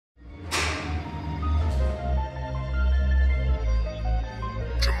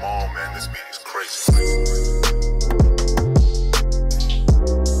Man, this beat is crazy.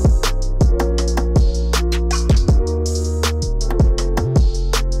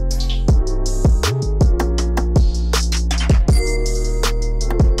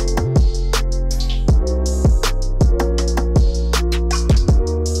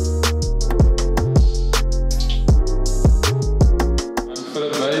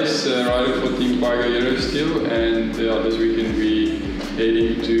 Riding for Team PYGA Euro Steel, and this weekend we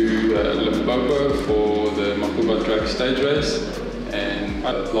heading to Limpopo for the Magoeba Trek stage race. And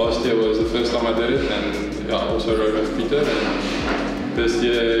last year was the first time I did it, and I also rode with Pieter. And this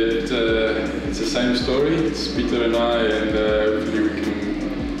year it's the same story. It's Pieter and I, and hopefully we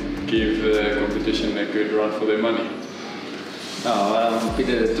can give the competition a good run for their money. I'm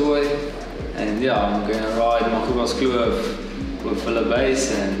Pieter Du Toit, and I'm going to ride Magoeba's Kloof with full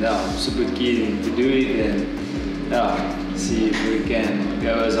base, and I'm super keen to do it and see if we can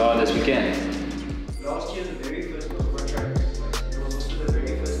go as hard as we can. Last year, the very first Magoeba Trek race, it was also the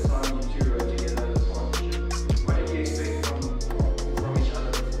very first time you two rode together as a partnership. What did you expect from each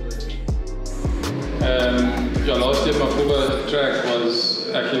other before this week? Last year Magoeba Trek was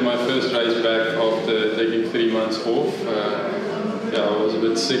actually my first race back after taking 3 months off. I was a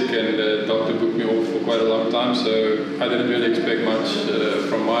bit sick, and the doctor booked me off for quite a long time, so I didn't really expect much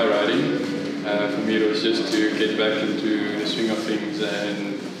from my riding. For me, it was just to get back into the swing of things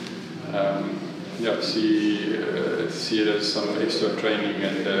and see it as some extra training,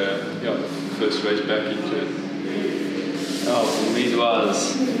 and first race back into it. For me it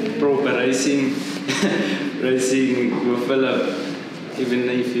was proper racing, racing with Philip. Even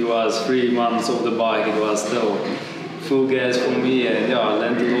if he was 3 months off the bike, it was still full gas for me, and I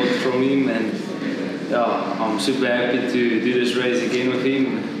learned a lot from him, and I'm super happy to do this race again with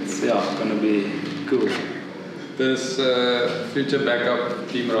him. It's gonna be cool. This future backup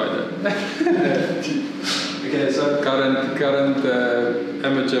team rider. Okay, so current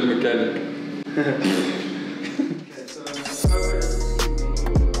amateur mechanic.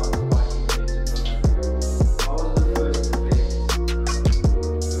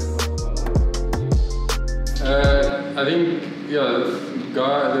 I think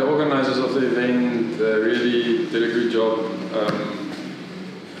the organizers of the event really did a good job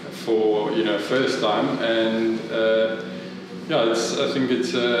for first time, and I think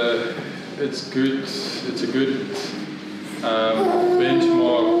it's good. It's a good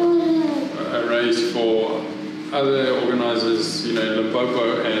benchmark race for other organizers, in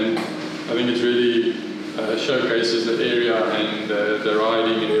Limpopo, and I think it really showcases the area and the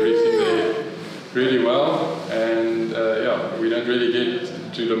riding and everything there really well. And we don't really get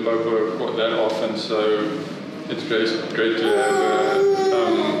to Limpopo quite that often, so it's great to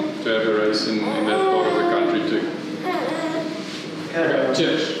have a race in that part of the country too. Okay,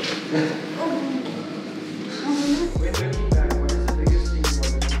 cheers. when looking back, what is the biggest thing you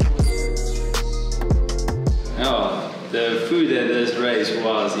want to The food at this race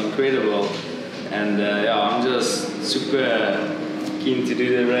was incredible, and I'm just super keen to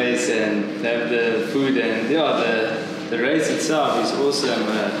do the race and have the food, and the race itself is awesome.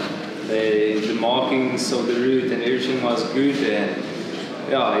 The markings of the route and everything was good, and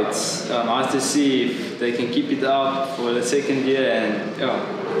it's nice to see if they can keep it up for the second year, and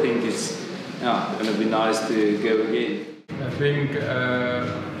I think it's gonna be nice to go again. I think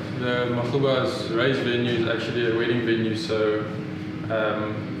the Magoeba's race venue is actually a wedding venue, so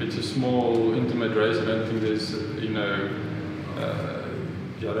it's a small, intimate race. I don't think there's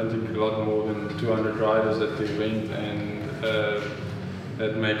I don't think a lot more than 200 riders at the event, and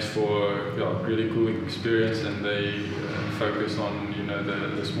that makes for a really cool experience, and they focus on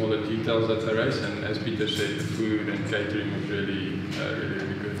the smaller details of the race, and as Pieter said, the food and catering is really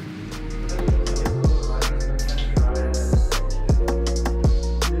good.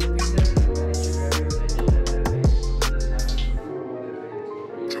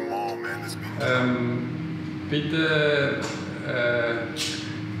 Pieter,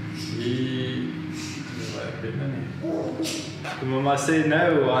 Mama said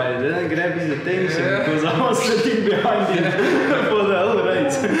no, I didn't grab his attention because I was sitting behind him for the whole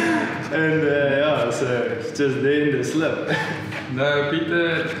race. And so just there in the slip. No,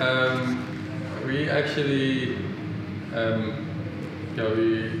 Pieter, we actually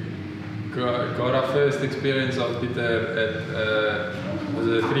we got our first experience of Pieter at was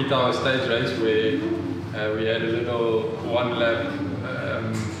a 3-tower stage race where we had a little 1 lap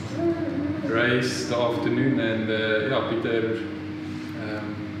race the afternoon, and Pieter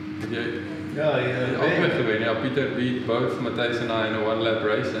Pieter beat both Matthijs and I in a 1 lap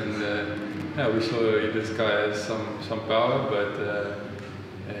race, and we saw this guy has some power, but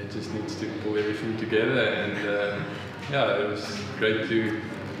it just needs to pull everything together, and yeah, it was great to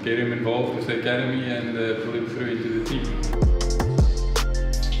get him involved with the academy and pull him through into the team.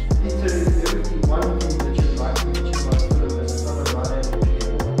 Peter, is there one thing that you like to mention about Philip as a fellow rider?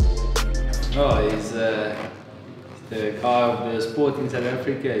 Oh, he's the guy of the sport in South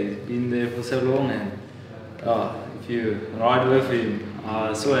Africa. He's been there for so long, and if you ride with him,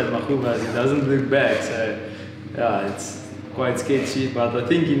 I saw at Magoeba, he doesn't look back, so yeah, it's quite sketchy, but I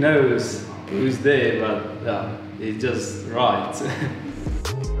think he knows who's there, but yeah, he just rides.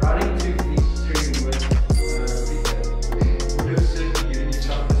 Riding 2 feet 3 with Peter would have certainly given you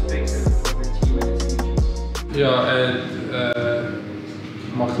some perspective of the team and its future. Yeah, and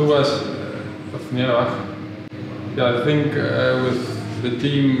Magoeba's yeah, I think with the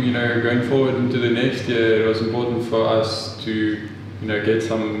team, going forward into the next year, it was important for us to, get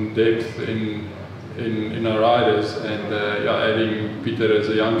some depth in our riders, and yeah, adding Peter as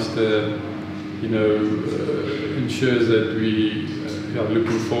a youngster, ensures that we are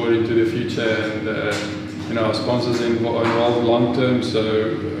looking forward into the future, and our sponsors involved long term,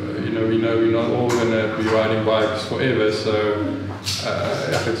 so we know we're not all going to be riding bikes forever, so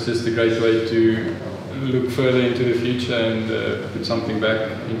it's just a great way to look further into the future and put something back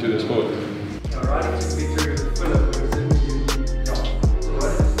into the sport. Riding 2 feet 3 with Philip would have certainly given you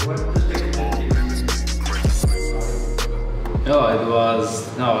what perspective did you give? Yeah, it was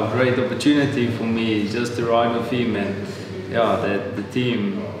a great opportunity for me just to ride with him, and yeah, that the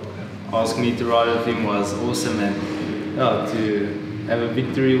team asked me to ride with him was awesome, and yeah, to have a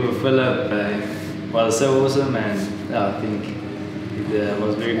victory with Philip was so awesome, and yeah, I think it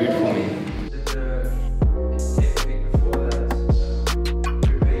was very good for me.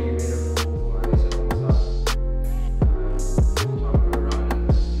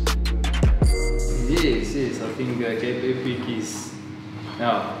 Yes, I think Cape Epic is,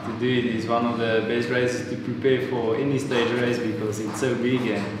 to do it is one of the best races to prepare for any stage race, because it's so big,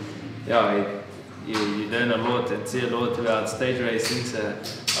 and you learn a lot and see a lot about stage racing, so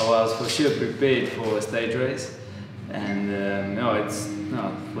I was for sure prepared for a stage race, and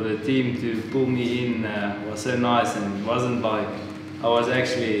for the team to pull me in was so nice, and it wasn't like I was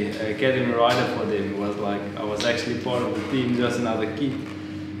actually an academy rider for them, it was like I was actually part of the team, just another kid.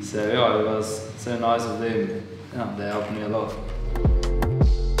 So yeah, it was so nice of them. Yeah, they helped me a lot.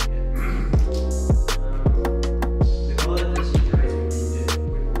 The goal that this race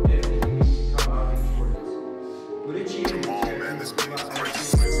would definitely be to come out victorious. Would achieving Come on, man, this meeting is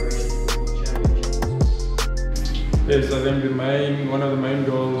crazy. Yes, I think one of the main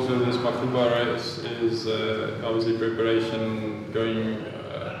goals of this Magoeba race is obviously preparation going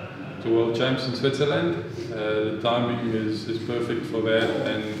to World Champs in Switzerland. The timing is perfect for that,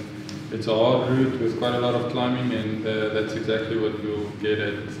 and it's a hard route with quite a lot of climbing, and that's exactly what we'll get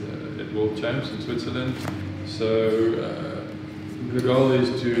at World Champs in Switzerland. So the goal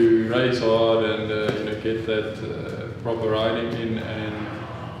is to race hard and get that proper riding in, and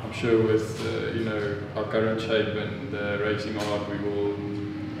I'm sure with our current shape and racing hard, we will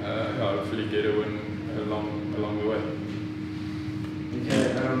hopefully get a win along the way. Okay,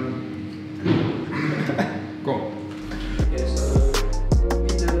 Cool. okay, so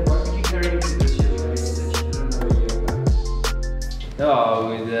Peter, what would you carry into this year's race that you didn't know a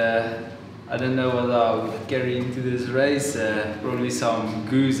year back? I don't know what I would carry into this race, probably some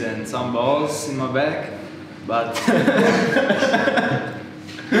goose and some balls in my bag, but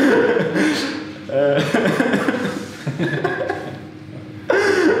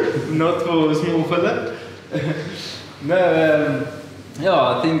not for a small fella. No,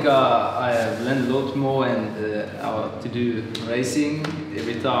 I think I have learned a lot more and how to do racing.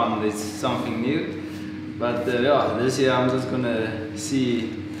 Every time there's something new. But this year I'm just gonna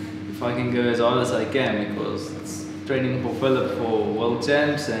see if I can go as hard as I can, because it's training for Philip for World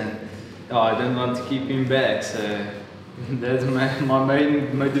Champs, and I don't want to keep him back. So that's my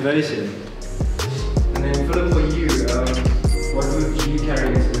main motivation. And then Philip, for you, what would you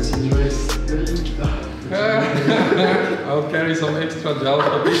carry into this year's race? I'll carry some extra gel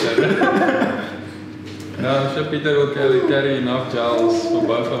for Peter. No, I'm sure Peter will carry enough gels for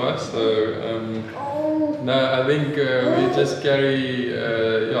both of us. So no, I think we just carry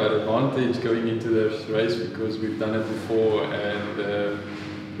an advantage going into this race, because we've done it before, and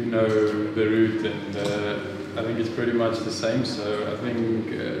we know the route, and I think it's pretty much the same. So I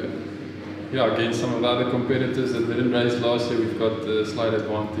think against some of the other competitors that didn't race last year, we've got a slight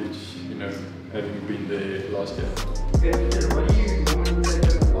advantage, having been there last year. Okay, Peter, what do you normally take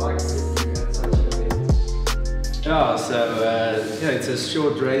as a bike with you at such an event? Yeah, so it's a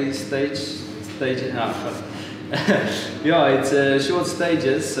short race stage. Yeah, it's short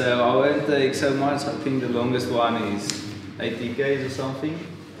stages, so I won't take so much. I think the longest one is 80 k's or something.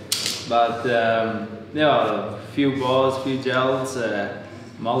 But yeah, few bars, few gels,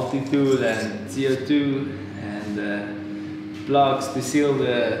 multi-tool and CO2 and plugs to seal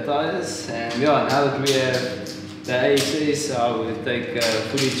the tires. And yeah, now that we have the AHS, I will take a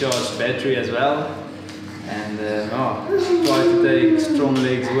fully charged battery as well. And try to take strong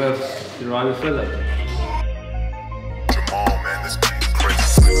legs with the rider Philip.